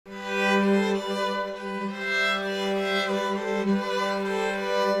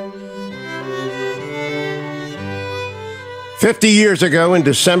50 years ago, in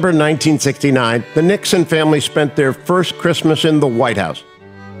December 1969, the Nixon family spent their first Christmas in the White House.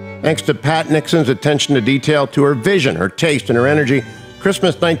 Thanks to Pat Nixon's attention to detail, to her vision, her taste, and her energy,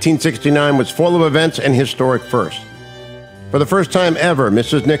 Christmas 1969 was full of events and historic firsts. For the first time ever,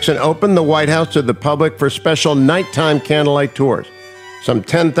 Mrs. Nixon opened the White House to the public for special nighttime candlelight tours. Some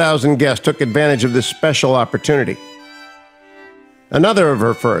 10,000 guests took advantage of this special opportunity. Another of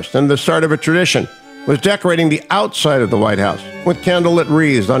her firsts, and the start of a tradition, was decorating the outside of the White House with candlelit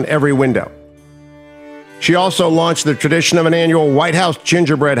wreaths on every window. She also launched the tradition of an annual White House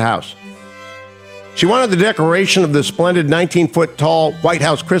gingerbread house. She wanted the decoration of the splendid 19-foot-tall White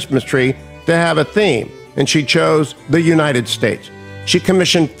House Christmas tree to have a theme, and she chose the United States. She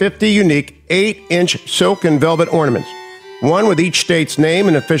commissioned 50 unique 8-inch silk and velvet ornaments, one with each state's name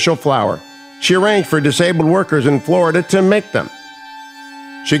and official flower. She arranged for disabled workers in Florida to make them.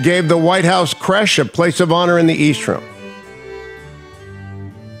 She gave the White House creche a place of honor in the East Room.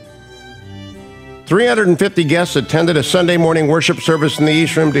 350 guests attended a Sunday morning worship service in the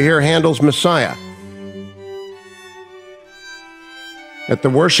East Room to hear Handel's Messiah. At the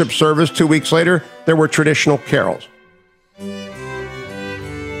worship service 2 weeks later, there were traditional carols.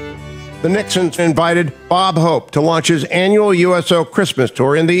 The Nixons invited Bob Hope to launch his annual USO Christmas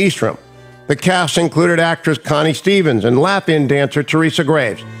tour in the East Room. The cast included actress Connie Stevens and laugh-in dancer Teresa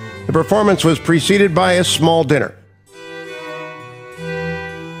Graves. The performance was preceded by a small dinner.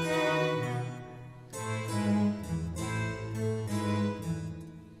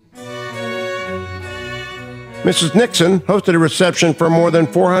 Mrs. Nixon hosted a reception for more than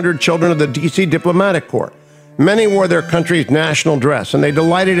 400 children of the D.C. Diplomatic Corps. Many wore their country's national dress, and they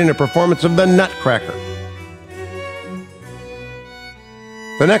delighted in a performance of the Nutcracker.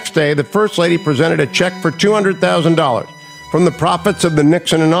 The next day, the First Lady presented a check for $200,000 from the profits of the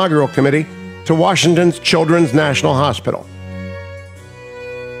Nixon Inaugural Committee to Washington's Children's National Hospital.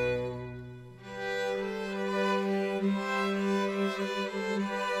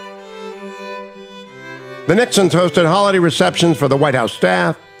 The Nixons hosted holiday receptions for the White House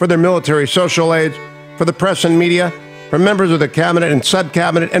staff, for their military social aides, for the press and media, for members of the cabinet and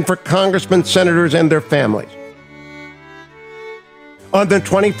sub-cabinet, and for congressmen, senators, and their families. On the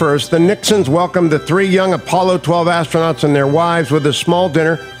 21st, the Nixons welcomed the 3 young Apollo 12 astronauts and their wives with a small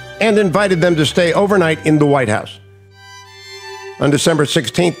dinner and invited them to stay overnight in the White House. On December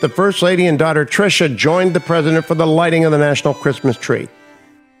 16th, the First Lady and daughter Tricia joined the president for the lighting of the national Christmas tree.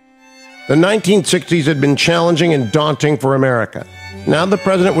 The 1960s had been challenging and daunting for America. Now the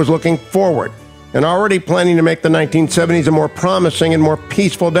president was looking forward and already planning to make the 1970s a more promising and more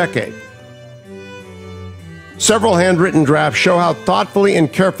peaceful decade. Several handwritten drafts show how thoughtfully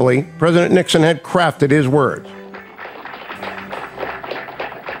and carefully President Nixon had crafted his words.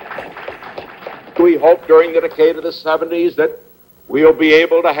 We hope during the decade of the 70s that we'll be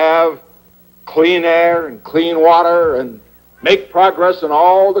able to have clean air and clean water and make progress on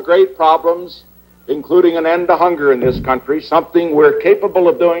all the great problems, including an end to hunger in this country, something we're capable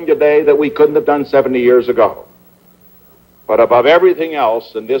of doing today that we couldn't have done 70 years ago. But above everything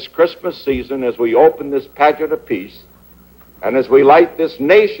else, in this Christmas season, as we open this pageant of peace, and as we light this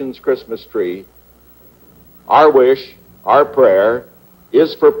nation's Christmas tree, our wish, our prayer,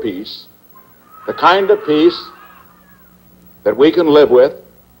 is for peace, the kind of peace that we can live with,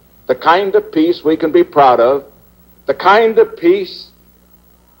 the kind of peace we can be proud of, the kind of peace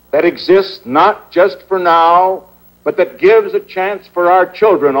that exists not just for now, but that gives a chance for our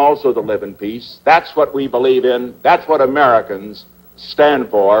children also to live in peace. That's what we believe in. That's what Americans stand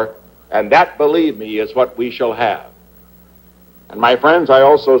for. And that, believe me, is what we shall have. And my friends, I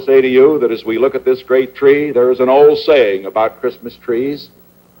also say to you that as we look at this great tree, there is an old saying about Christmas trees.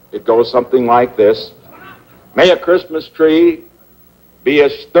 It goes something like this: may a Christmas tree be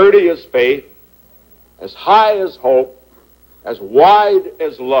as sturdy as faith, as high as hope, as wide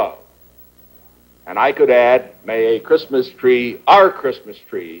as love. And I could add, may a Christmas tree, our Christmas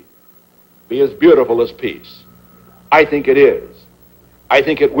tree, be as beautiful as peace. I think it is. I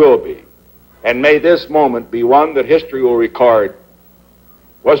think it will be. And may this moment be one that history will record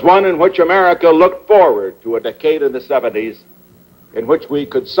was one in which America looked forward to a decade in the 70s in which we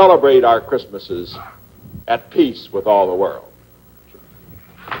could celebrate our Christmases at peace with all the world.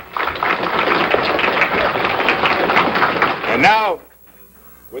 And now,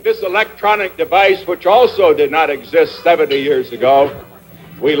 with this electronic device, which also did not exist 70 years ago,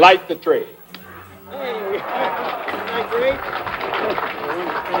 we light the tree.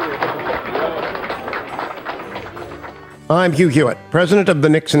 I'm Hugh Hewitt, president of the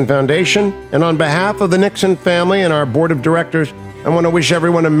Nixon Foundation, and on behalf of the Nixon family and our board of directors, I want to wish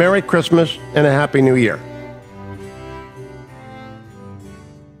everyone a Merry Christmas and a Happy New Year.